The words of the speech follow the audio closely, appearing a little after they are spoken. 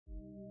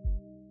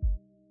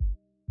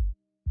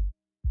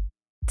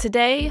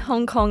Today,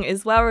 Hong Kong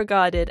is well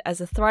regarded as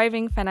a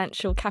thriving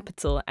financial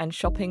capital and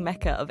shopping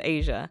mecca of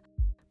Asia.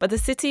 But the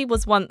city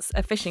was once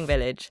a fishing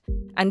village,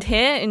 and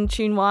here in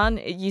Tsuen Wan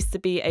it used to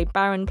be a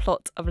barren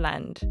plot of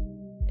land.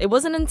 It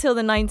wasn't until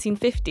the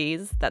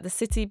 1950s that the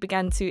city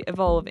began to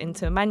evolve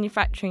into a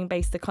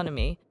manufacturing-based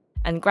economy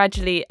and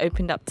gradually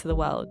opened up to the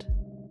world.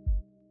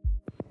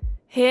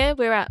 Here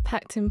we're at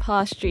Pak Tin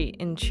Pa Street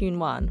in Tsuen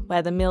Wan,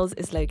 where the Mills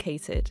is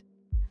located.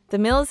 The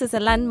Mills is a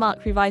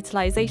landmark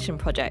revitalization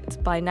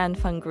project by Nan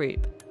Fung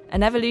Group,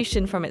 an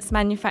evolution from its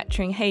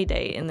manufacturing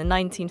heyday in the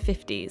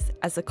 1950s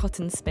as a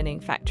cotton spinning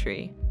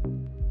factory.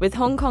 With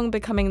Hong Kong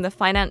becoming the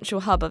financial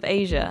hub of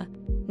Asia,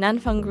 Nan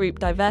Fung Group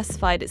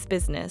diversified its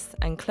business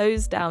and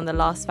closed down the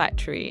last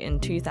factory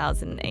in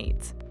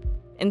 2008.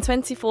 In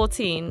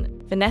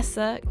 2014,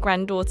 Vanessa,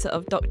 granddaughter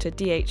of Dr.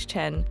 D.H.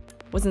 Chen,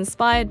 was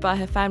inspired by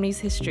her family's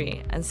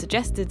history and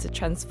suggested to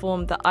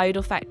transform the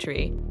idol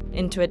factory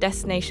into a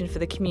destination for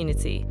the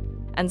community,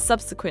 and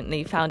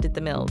subsequently founded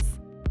the Mills.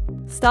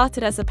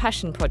 Started as a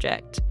passion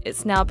project,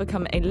 it's now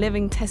become a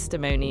living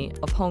testimony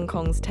of Hong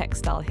Kong's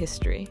textile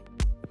history.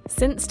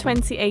 Since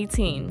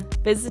 2018,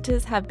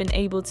 visitors have been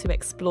able to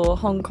explore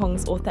Hong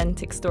Kong's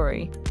authentic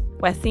story,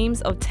 where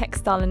themes of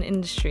textile and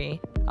industry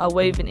are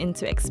woven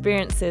into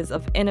experiences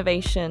of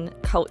innovation,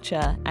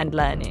 culture, and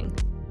learning.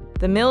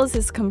 The Mills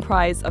is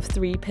comprised of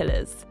 3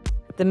 pillars: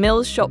 the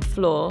Mills shop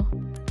floor,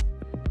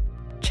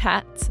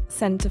 Chat,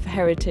 Centre for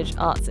Heritage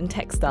Arts and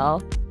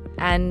Textile,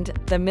 and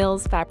the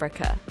Mills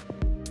Fabrica.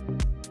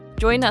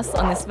 Join us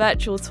on this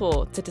virtual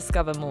tour to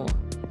discover more.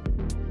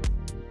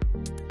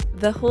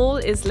 The hall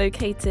is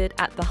located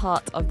at the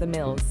heart of the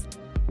Mills.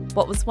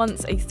 What was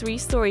once a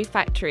 3-story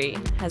factory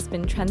has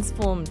been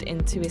transformed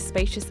into a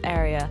spacious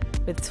area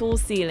with tall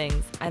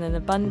ceilings and an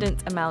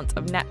abundant amount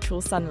of natural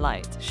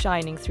sunlight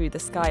shining through the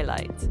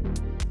skylight.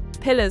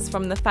 Pillars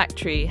from the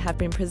factory have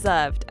been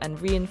preserved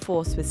and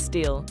reinforced with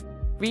steel,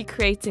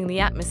 recreating the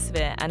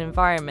atmosphere and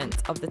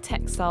environment of the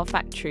textile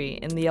factory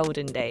in the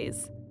olden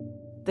days.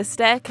 The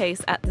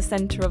staircase at the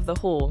centre of the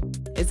hall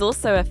is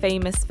also a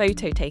famous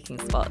photo-taking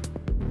spot.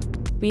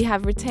 We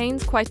have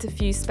retained quite a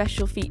few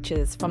special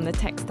features from the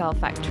textile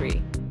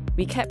factory.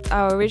 We kept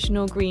our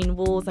original green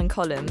walls and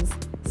columns,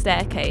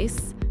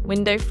 staircase,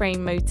 window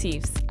frame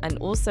motifs, and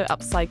also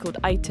upcycled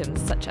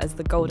items such as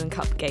the golden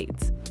cup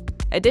gate.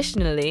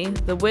 Additionally,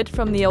 the wood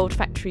from the old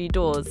factory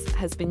doors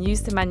has been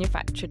used to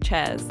manufacture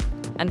chairs,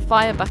 and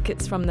fire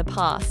buckets from the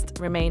past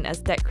remain as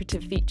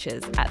decorative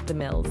features at the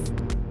Mills.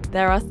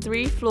 There are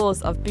 3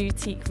 floors of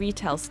boutique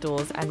retail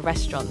stores and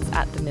restaurants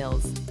at the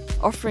Mills,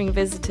 offering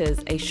visitors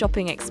a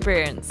shopping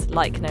experience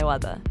like no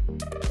other.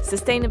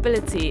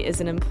 Sustainability is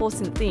an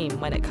important theme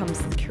when it comes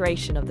to the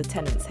curation of the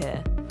tenants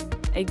here.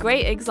 A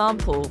great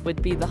example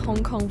would be the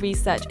Hong Kong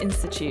Research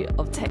Institute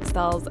of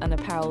Textiles and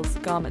Apparel's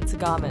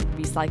garment-to-garment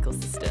recycle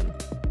system,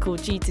 called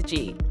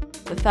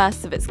G2G, the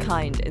first of its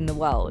kind in the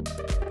world.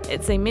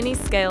 It's a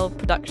mini-scale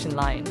production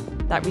line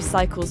that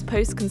recycles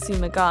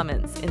post-consumer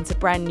garments into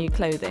brand new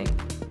clothing,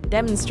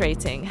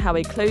 demonstrating how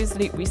a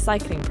closed-loop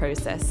recycling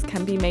process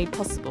can be made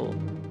possible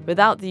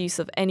without the use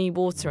of any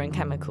water and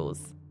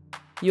chemicals.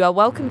 You are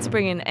welcome to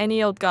bring in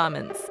any old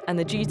garments, and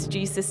the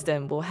G2G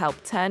system will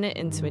help turn it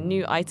into a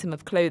new item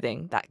of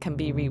clothing that can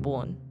be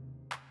reworn.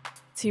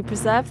 To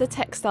preserve the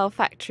textile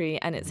factory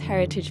and its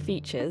heritage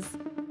features,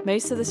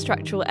 most of the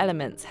structural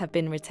elements have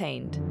been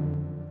retained.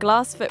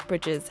 Glass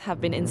footbridges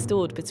have been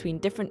installed between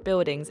different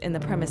buildings in the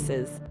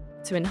premises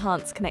to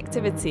enhance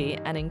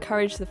connectivity and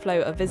encourage the flow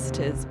of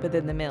visitors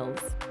within the Mills.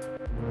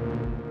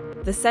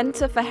 The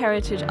Centre for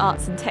Heritage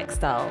Arts and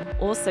Textile,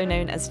 also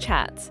known as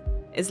CHAT,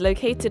 is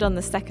located on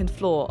the 2nd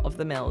floor of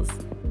the Mills.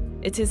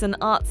 It is an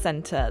art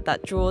centre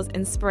that draws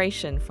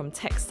inspiration from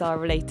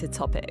textile-related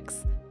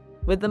topics.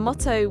 With the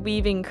motto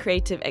 "Weaving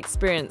Creative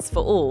Experience for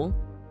All,"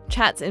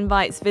 CHAT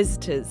invites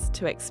visitors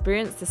to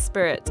experience the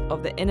spirit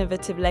of the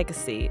innovative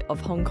legacy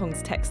of Hong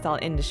Kong's textile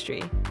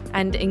industry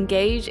and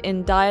engage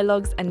in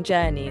dialogues and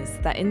journeys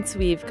that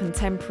interweave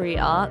contemporary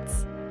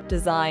arts,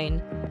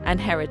 design, and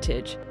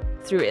heritage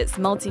through its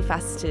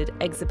multifaceted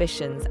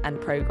exhibitions and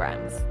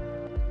programs.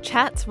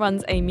 CHAT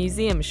runs a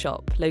museum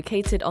shop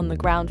located on the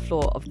ground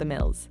floor of the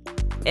Mills.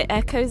 It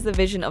echoes the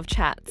vision of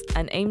CHAT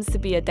and aims to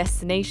be a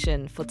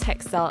destination for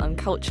textile and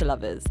culture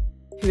lovers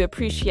who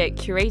appreciate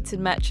curated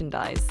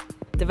merchandise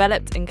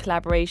developed in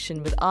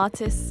collaboration with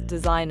artists,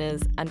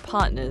 designers, and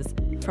partners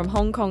from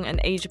Hong Kong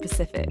and Asia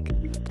Pacific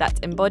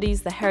that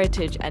embodies the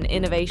heritage and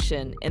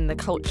innovation in the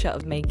culture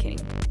of making.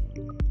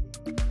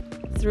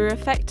 Through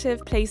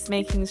effective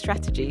placemaking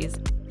strategies,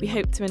 we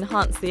hope to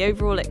enhance the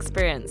overall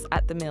experience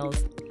at the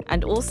Mills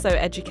and also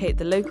educate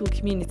the local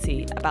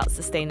community about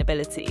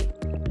sustainability.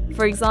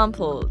 For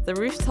example, the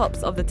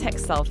rooftops of the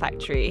textile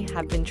factory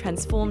have been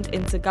transformed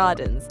into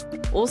gardens,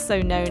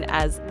 also known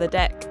as the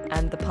Deck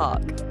and the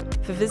Park,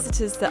 for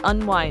visitors to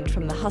unwind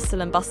from the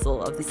hustle and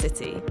bustle of the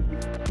city.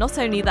 Not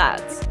only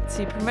that,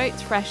 to promote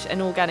fresh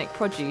and organic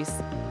produce,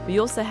 we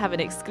also have an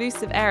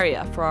exclusive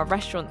area for our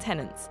restaurant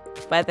tenants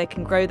where they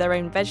can grow their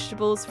own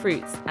vegetables,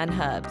 fruits, and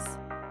herbs.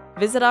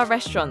 Visit our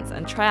restaurants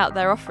and try out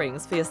their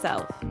offerings for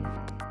yourself.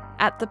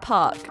 At the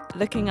park,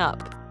 looking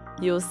up,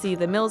 you'll see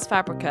the Mills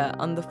Fabrica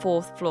on the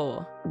 4th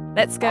floor.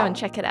 Let's go and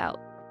check it out.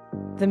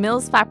 The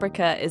Mills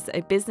Fabrica is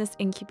a business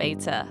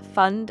incubator,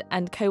 fund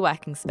and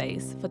co-working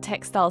space for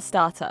textile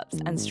startups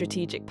and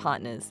strategic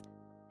partners.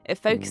 It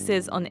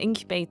focuses on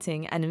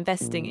incubating and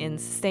investing in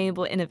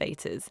sustainable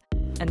innovators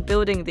and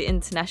building the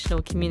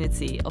international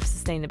community of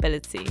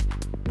sustainability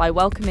by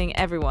welcoming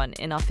everyone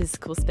in our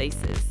physical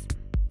spaces.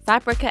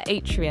 Fabrica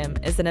Atrium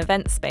is an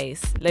event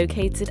space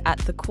located at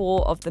the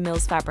core of the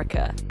Mills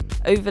Fabrica,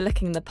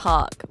 overlooking the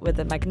park with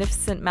a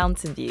magnificent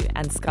mountain view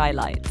and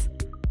skylight.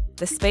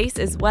 The space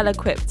is well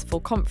equipped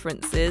for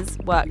conferences,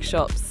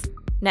 workshops,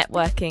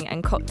 networking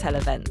and cocktail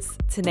events,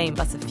 to name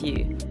but a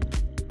few.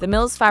 The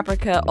Mills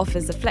Fabrica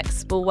offers a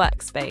flexible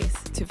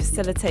workspace to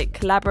facilitate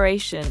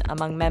collaboration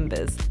among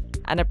members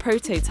and a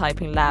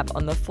prototyping lab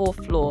on the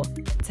 4th floor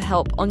to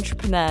help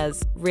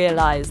entrepreneurs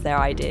realise their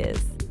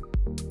ideas.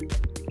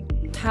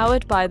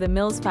 Powered by the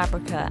Mills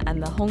Fabrica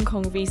and the Hong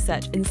Kong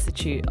Research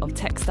Institute of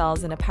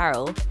Textiles and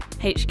Apparel,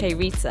 HK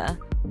RITA,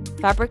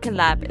 Fabrica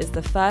Lab is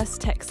the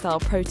first textile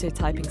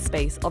prototyping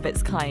space of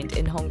its kind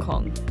in Hong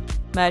Kong,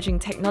 merging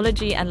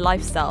technology and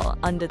lifestyle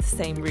under the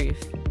same roof.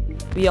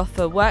 We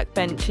offer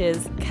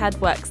workbenches, CAD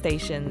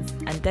workstations,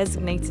 and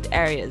designated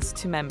areas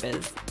to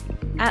members.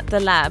 At the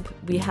lab,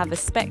 we have a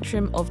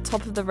spectrum of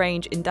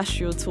top-of-the-range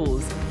industrial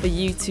tools for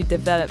you to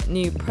develop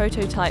new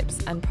prototypes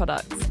and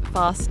products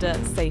faster,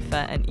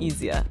 safer, and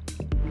easier.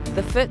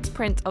 The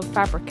footprint of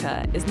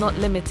Fabrica is not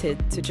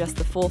limited to just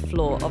the 4th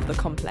floor of the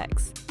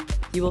complex.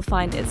 You will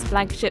find its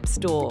flagship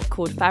store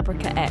called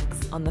Fabrica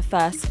X on the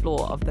 1st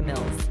floor of the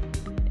Mills.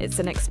 It's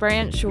an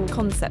experiential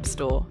concept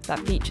store that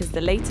features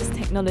the latest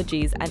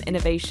technologies and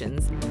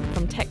innovations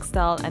from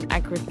textile and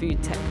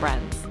agri-food tech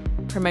brands,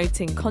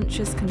 promoting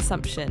conscious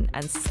consumption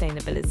and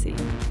sustainability.